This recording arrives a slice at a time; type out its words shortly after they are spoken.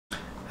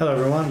Hello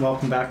everyone,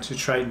 welcome back to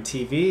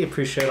TritonTv.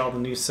 Appreciate all the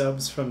new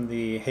subs from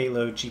the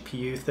Halo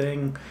GPU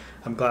thing.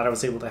 I'm glad I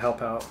was able to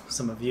help out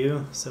some of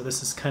you. So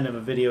this is kind of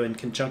a video in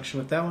conjunction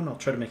with that one. I'll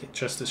try to make it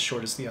just as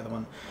short as the other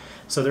one.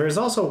 So there is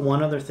also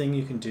one other thing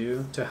you can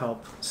do to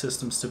help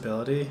system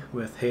stability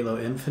with Halo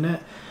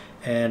Infinite.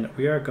 And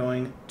we are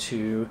going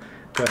to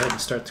go ahead and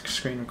start the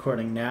screen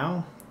recording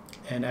now.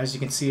 And as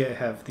you can see, I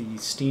have the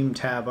Steam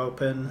tab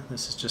open.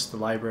 This is just the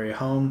library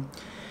home.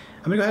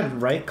 I'm gonna go ahead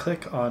and right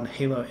click on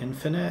Halo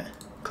Infinite,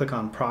 click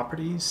on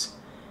Properties,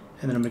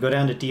 and then I'm gonna go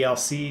down to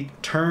DLC,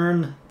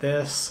 turn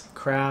this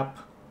crap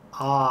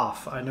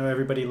off. I know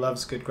everybody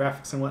loves good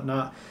graphics and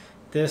whatnot.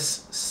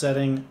 This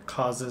setting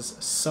causes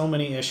so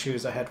many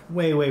issues. I had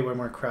way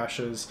more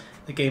crashes.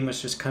 The game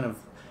was just kind of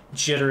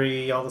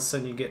jittery. All of a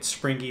sudden you get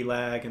springy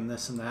lag and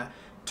this and that.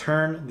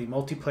 Turn the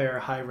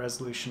multiplayer high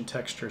resolution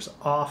textures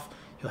off.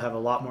 You'll have a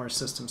lot more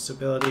system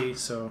stability.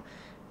 So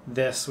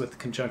this, with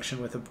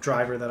conjunction with a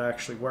driver that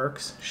actually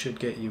works, should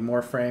get you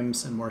more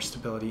frames and more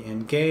stability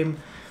in game.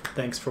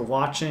 Thanks for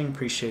watching,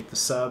 appreciate the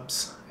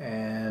subs,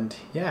 and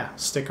yeah,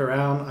 stick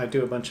around. I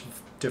do a bunch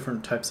of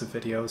different types of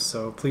videos,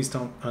 so please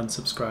don't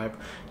unsubscribe.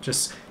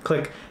 Just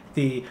click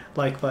the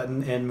like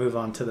button and move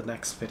on to the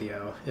next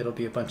video. It'll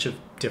be a bunch of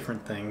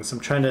different things. I'm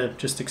trying to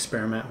just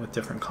experiment with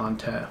different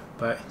content,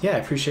 but yeah, I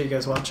appreciate you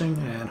guys watching,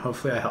 and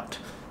hopefully I helped.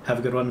 Have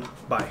a good one.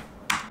 Bye.